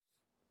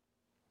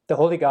The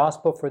Holy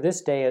Gospel for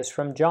this day is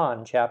from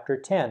John chapter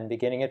 10,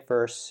 beginning at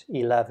verse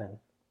 11.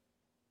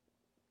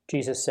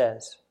 Jesus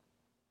says,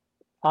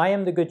 I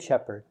am the good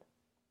shepherd.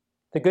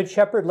 The good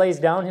shepherd lays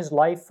down his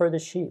life for the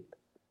sheep.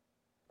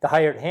 The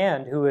hired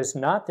hand, who is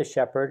not the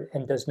shepherd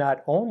and does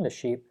not own the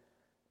sheep,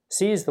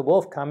 sees the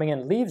wolf coming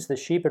and leaves the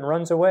sheep and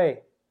runs away.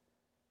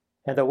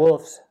 And the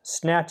wolf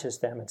snatches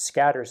them and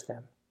scatters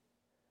them.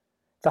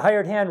 The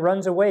hired hand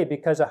runs away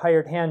because a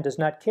hired hand does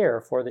not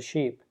care for the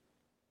sheep.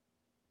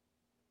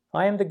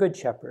 I am the good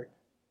shepherd.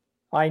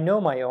 I know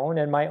my own,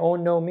 and my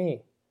own know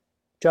me.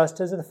 Just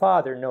as the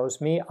Father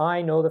knows me,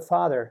 I know the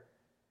Father,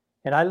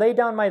 and I lay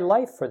down my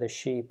life for the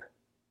sheep.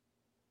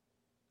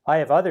 I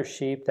have other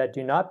sheep that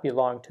do not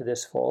belong to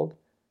this fold.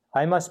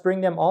 I must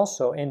bring them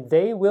also, and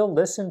they will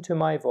listen to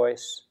my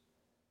voice.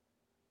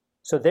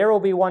 So there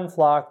will be one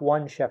flock,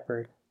 one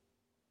shepherd.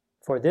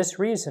 For this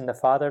reason the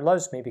Father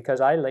loves me,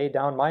 because I lay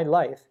down my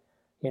life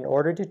in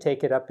order to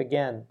take it up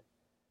again.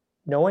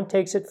 No one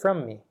takes it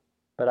from me,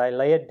 but I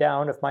lay it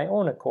down of my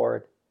own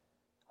accord.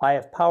 I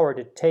have power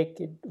to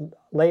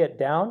lay it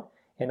down,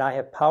 and I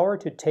have power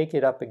to take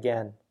it up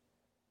again.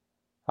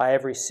 I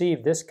have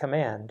received this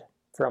command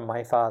from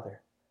my Father.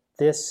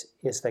 This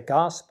is the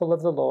gospel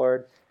of the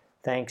Lord.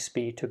 Thanks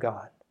be to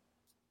God.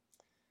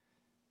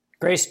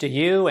 Grace to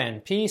you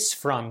and peace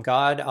from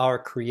God our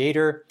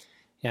Creator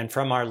and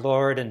from our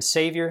Lord and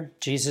Savior,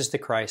 Jesus the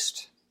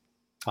Christ.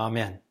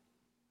 Amen.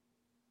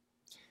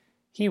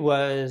 He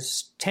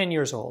was 10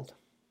 years old,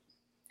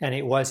 and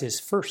it was his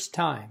first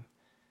time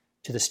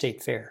to the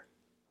state fair.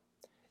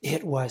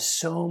 It was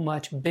so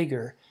much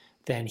bigger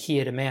than he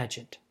had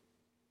imagined.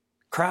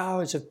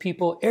 Crowds of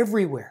people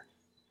everywhere.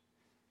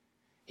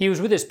 He was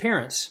with his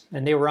parents,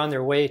 and they were on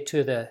their way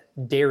to the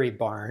dairy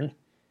barn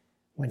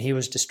when he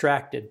was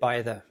distracted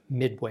by the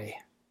midway.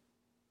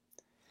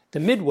 The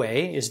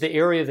midway is the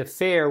area of the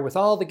fair with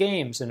all the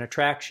games and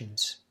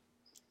attractions.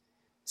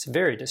 It's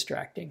very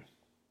distracting.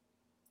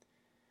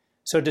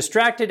 So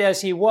distracted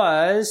as he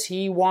was,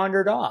 he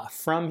wandered off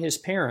from his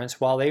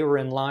parents while they were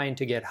in line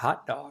to get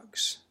hot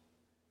dogs.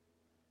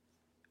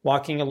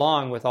 Walking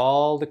along with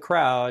all the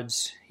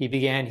crowds, he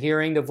began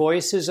hearing the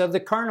voices of the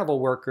carnival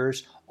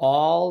workers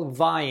all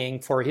vying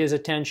for his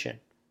attention.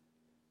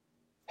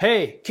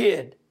 Hey,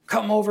 kid,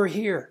 come over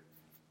here.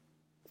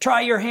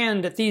 Try your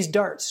hand at these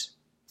darts.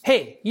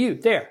 Hey, you,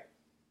 there.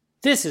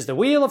 This is the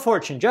Wheel of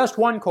Fortune, just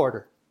 1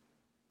 quarter.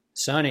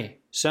 Sonny,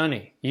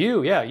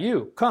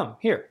 you, come,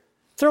 here.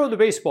 Throw the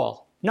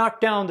baseball, knock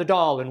down the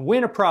doll, and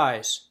win a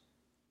prize.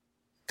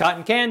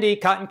 Cotton candy,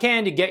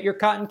 get your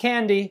cotton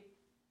candy.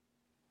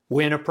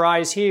 Win a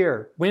prize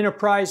here, win a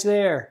prize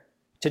there.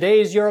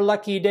 Today's your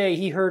lucky day.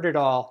 He heard it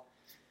all.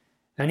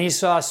 And he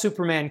saw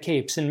Superman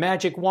capes and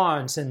magic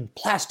wands and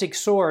plastic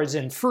swords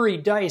and furry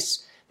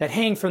dice that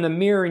hang from the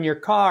mirror in your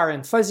car,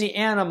 and fuzzy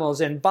animals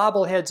and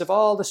bobbleheads of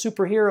all the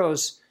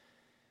superheroes.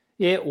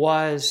 It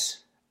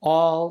was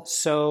all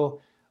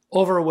so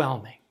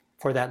overwhelming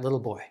for that little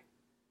boy.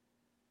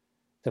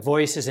 The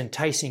voices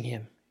enticing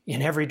him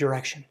in every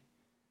direction.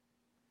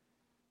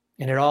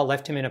 And it all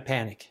left him in a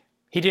panic.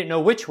 He didn't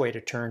know which way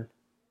to turn.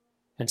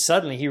 And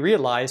suddenly he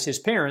realized his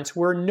parents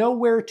were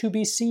nowhere to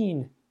be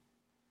seen.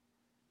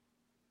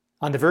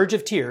 On the verge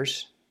of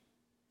tears,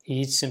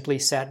 he simply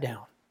sat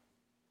down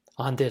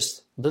on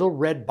this little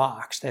red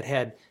box that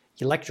had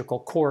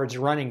electrical cords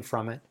running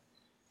from it.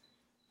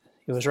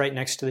 It was right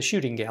next to the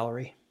shooting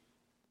gallery.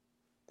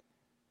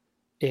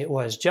 It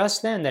was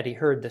just then that he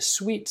heard the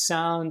sweet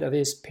sound of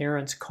his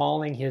parents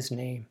calling his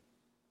name.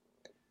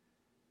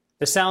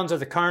 The sounds of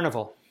the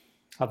carnival,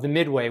 of the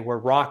midway, were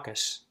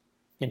raucous,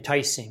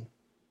 enticing,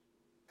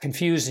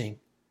 confusing,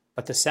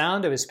 but the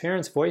sound of his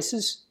parents'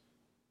 voices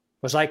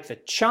was like the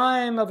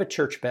chime of a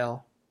church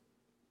bell.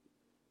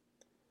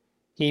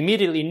 He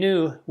immediately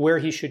knew where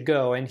he should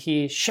go, and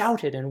he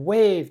shouted and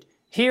waved,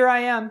 "Here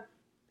I am!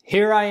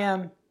 Here I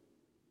am!"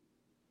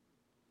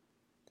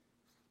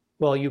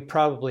 Well, you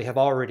probably have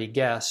already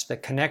guessed the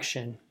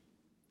connection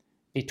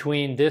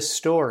between this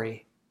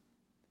story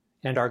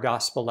and our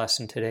gospel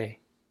lesson today.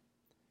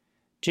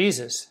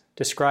 Jesus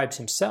describes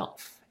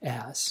himself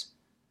as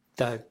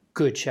the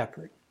Good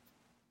Shepherd.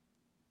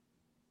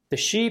 The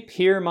sheep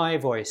hear my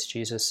voice,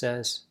 Jesus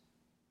says.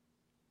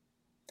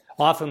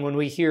 Often when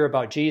we hear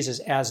about Jesus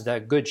as the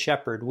Good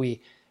Shepherd,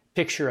 we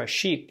picture a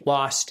sheep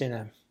lost in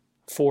a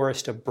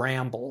forest of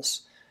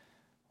brambles,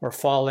 or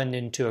fallen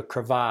into a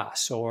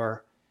crevasse,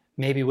 or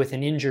maybe with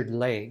an injured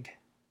leg.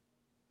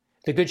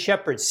 The Good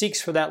Shepherd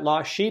seeks for that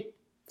lost sheep,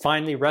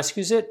 finally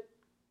rescues it.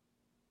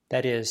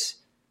 That is,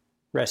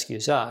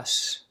 rescues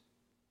us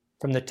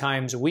from the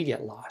times we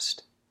get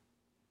lost.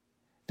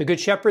 The Good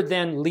Shepherd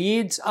then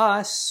leads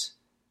us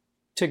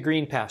to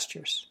green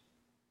pastures.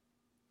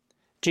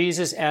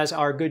 Jesus, as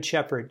our Good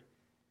Shepherd,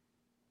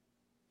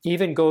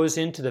 even goes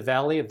into the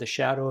valley of the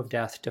shadow of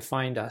death to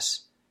find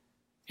us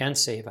and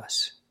save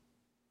us.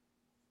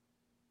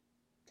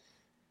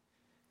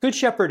 Good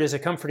Shepherd is a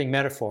comforting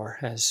metaphor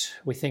as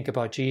we think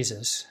about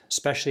Jesus,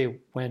 especially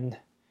when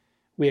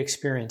we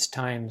experience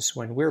times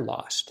when we're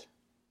lost,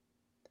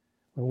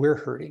 when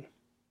we're hurting,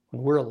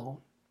 when we're alone.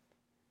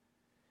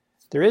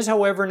 There is,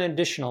 however, an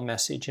additional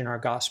message in our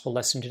gospel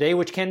lesson today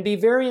which can be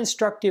very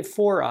instructive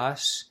for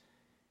us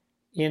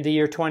in the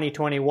year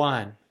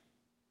 2021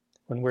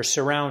 when we're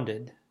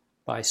surrounded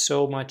by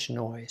so much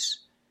noise.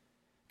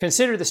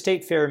 Consider the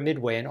State Fair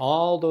Midway and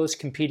all those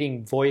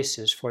competing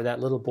voices for that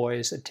little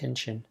boy's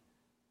attention.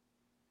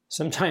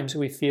 Sometimes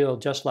we feel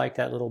just like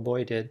that little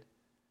boy did.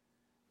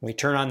 We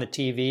turn on the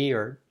TV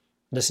or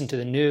listen to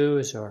the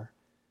news or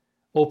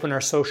open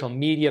our social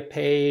media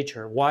page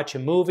or watch a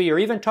movie or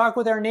even talk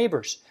with our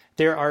neighbors.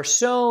 There are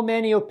so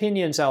many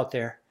opinions out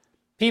there.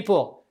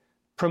 People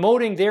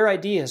promoting their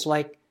ideas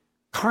like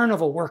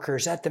carnival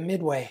workers at the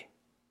Midway.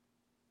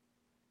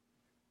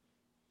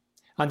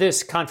 On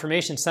this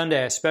Confirmation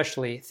Sunday, I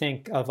especially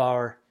think of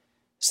our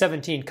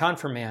 17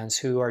 confirmands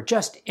who are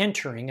just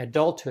entering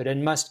adulthood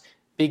and must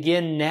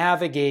begin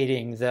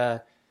navigating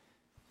the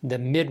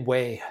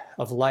midway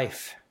of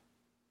life.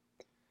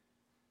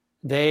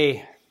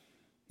 They,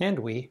 and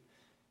we,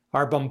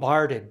 are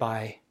bombarded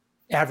by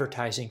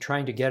advertising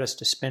trying to get us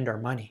to spend our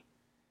money.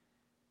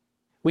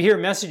 We hear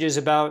messages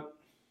about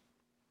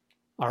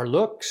our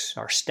looks,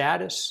 our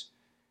status,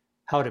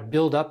 how to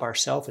build up our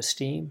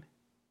self-esteem,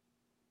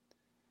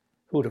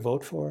 who to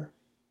vote for.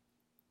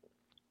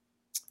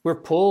 We're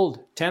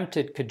pulled,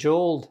 tempted,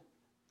 cajoled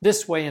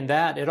this way and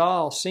that. It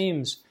all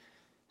seems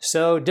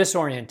so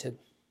disoriented.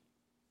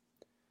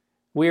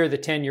 We are the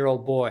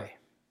 10-year-old boy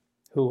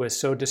who was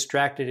so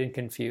distracted and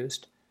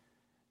confused,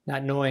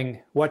 not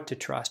knowing what to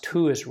trust,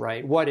 who is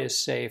right, what is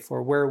safe,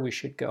 or where we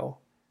should go.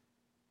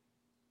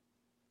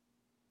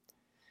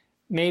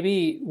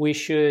 Maybe we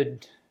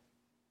should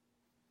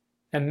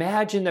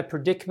imagine the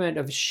predicament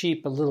of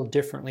sheep a little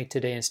differently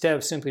today. Instead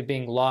of simply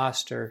being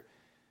lost or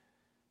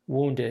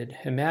wounded,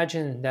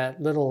 imagine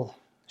that little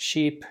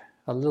sheep,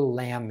 a little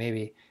lamb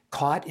maybe,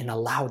 caught in a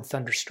loud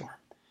thunderstorm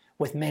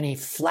with many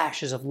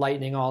flashes of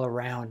lightning all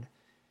around.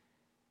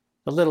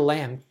 The little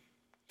lamb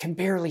can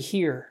barely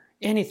hear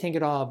anything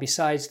at all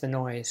besides the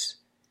noise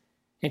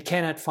and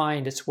cannot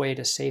find its way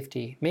to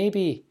safety.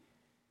 Maybe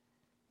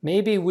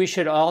we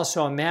should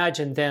also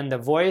imagine then the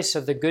voice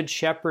of the Good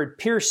Shepherd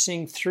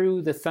piercing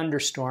through the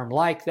thunderstorm,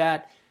 like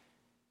that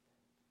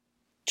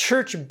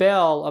church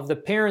bell of the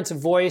parents'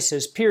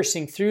 voices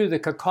piercing through the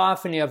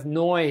cacophony of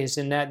noise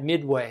in that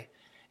midway,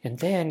 and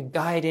then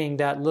guiding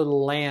that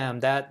little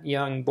lamb, that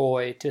young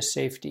boy, to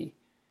safety.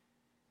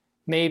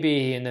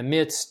 Maybe in the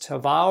midst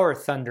of our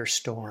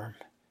thunderstorm,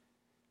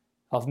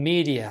 of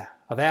media,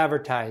 of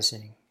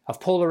advertising, of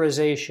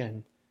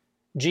polarization,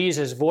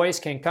 Jesus' voice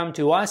can come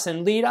to us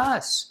and lead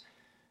us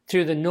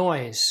through the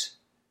noise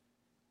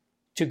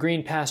to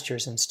green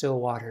pastures and still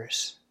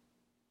waters.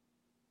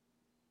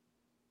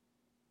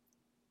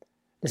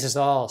 This is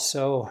all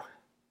so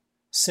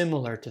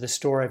similar to the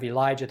story of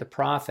Elijah the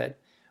prophet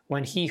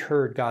when he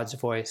heard God's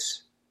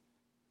voice.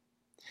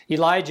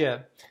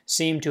 Elijah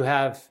seemed to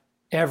have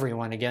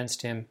everyone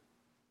against him.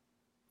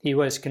 He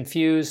was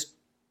confused,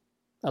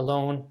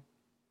 alone,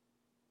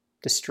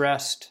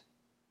 distressed,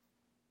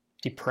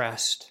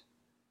 depressed.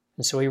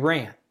 And so he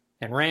ran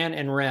and ran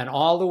and ran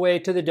all the way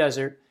to the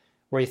desert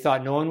where he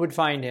thought no one would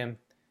find him.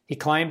 He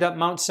climbed up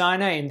Mount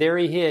Sinai and there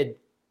he hid.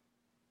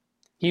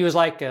 He was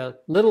like a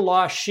little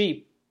lost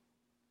sheep,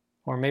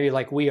 or maybe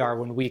like we are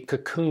when we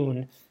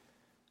cocoon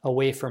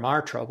away from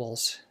our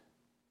troubles.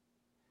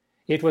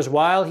 It was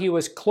while he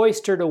was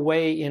cloistered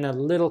away in a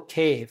little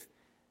cave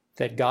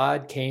that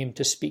God came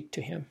to speak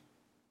to him.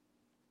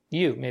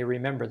 You may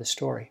remember the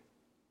story.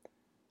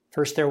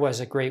 First there was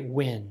a great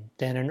wind,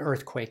 then an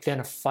earthquake, then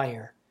a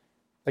fire.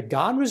 But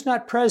God was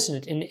not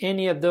present in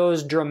any of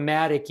those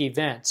dramatic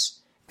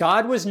events.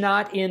 God was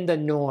not in the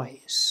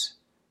noise.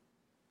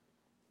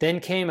 Then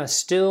came a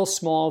still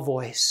small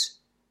voice,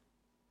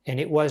 and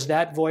it was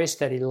that voice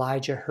that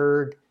Elijah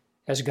heard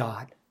as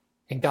God.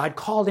 And God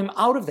called him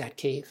out of that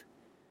cave,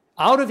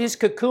 out of his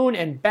cocoon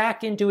and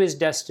back into his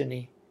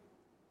destiny.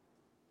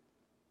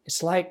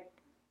 It's like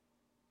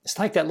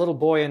that little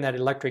boy in that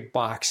electric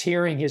box,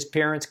 hearing his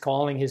parents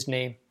calling his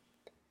name.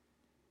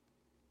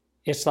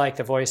 It's like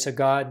the voice of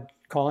God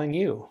calling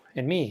you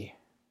and me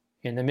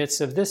in the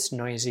midst of this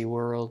noisy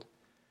world.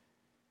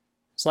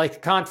 It's like the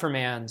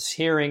confirmands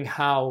hearing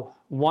how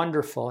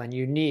wonderful and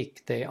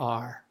unique they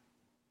are.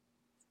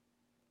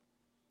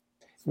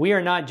 We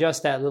are not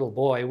just that little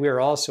boy, we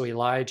are also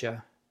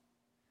Elijah.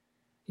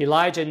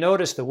 Elijah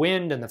noticed the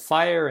wind and the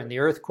fire and the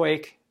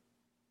earthquake,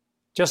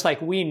 just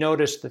like we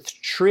noticed the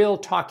shrill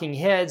talking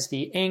heads,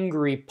 the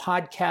angry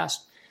podcast,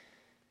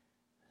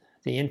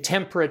 the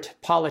intemperate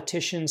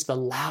politicians, the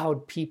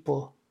loud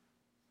people.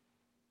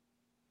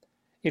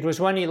 It was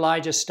when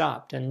Elijah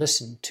stopped and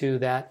listened to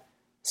that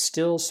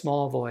still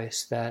small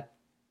voice that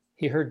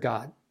he heard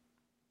God.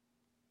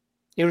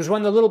 It was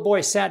when the little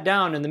boy sat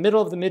down in the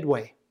middle of the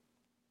midway.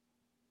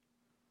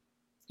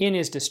 In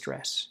his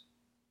distress,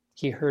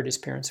 he heard his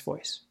parents'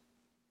 voice.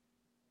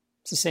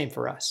 It's the same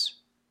for us.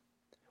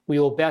 We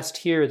will best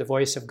hear the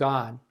voice of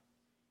God,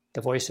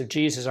 the voice of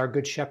Jesus, our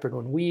Good Shepherd,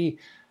 when we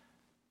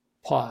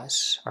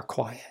pause, are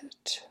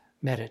quiet,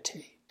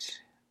 meditate,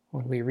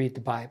 when we read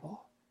the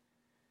Bible,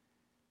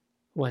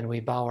 when we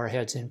bow our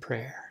heads in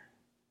prayer.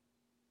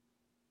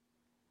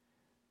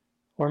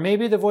 Or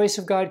maybe the voice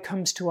of God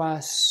comes to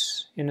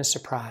us in a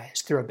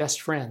surprise through a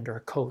best friend or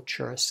a coach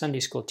or a Sunday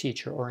school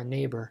teacher or a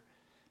neighbor.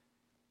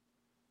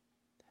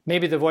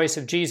 Maybe the voice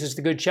of Jesus,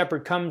 the Good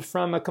Shepherd, comes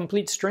from a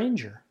complete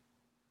stranger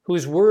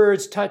whose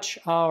words touch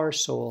our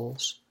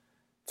souls.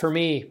 For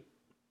me,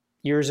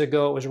 years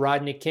ago, it was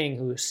Rodney King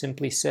who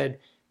simply said,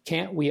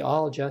 "Can't we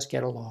all just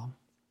get along?"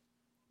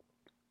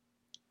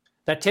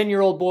 That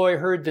 10-year-old boy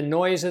heard the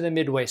noise of the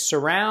Midway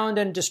surround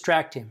and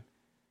distract him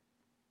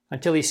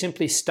until he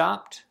simply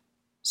stopped,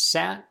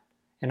 sat,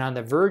 and on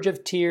the verge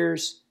of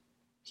tears,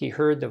 he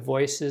heard the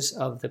voices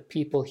of the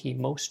people he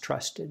most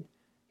trusted,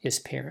 his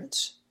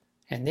parents,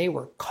 and they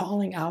were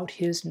calling out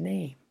his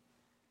name.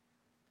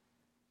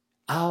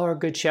 Our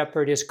Good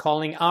Shepherd is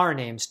calling our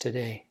names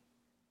today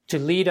to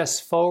lead us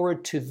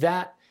forward to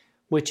that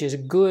which is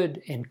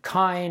good and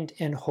kind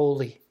and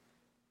holy.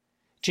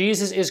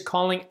 Jesus is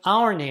calling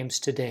our names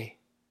today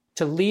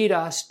to lead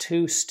us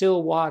to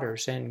still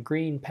waters and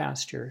green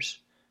pastures.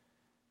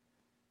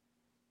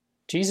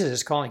 Jesus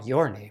is calling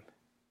your name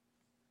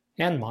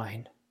and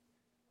mine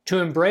to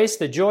embrace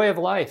the joy of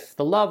life,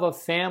 the love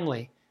of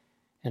family,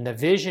 and the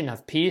vision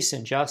of peace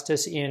and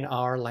justice in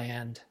our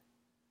land.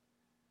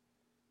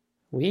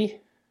 We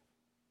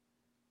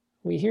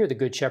hear the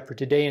Good Shepherd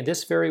today in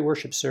this very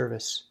worship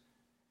service,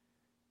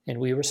 and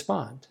we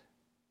respond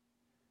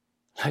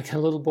like the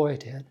little boy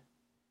did.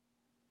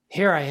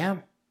 Here I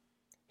am.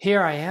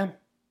 Here I am.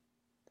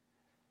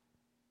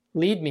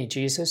 Lead me,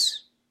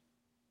 Jesus.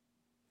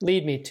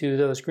 Lead me to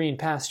those green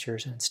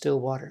pastures and still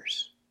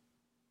waters.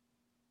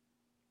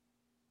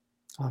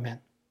 Amen.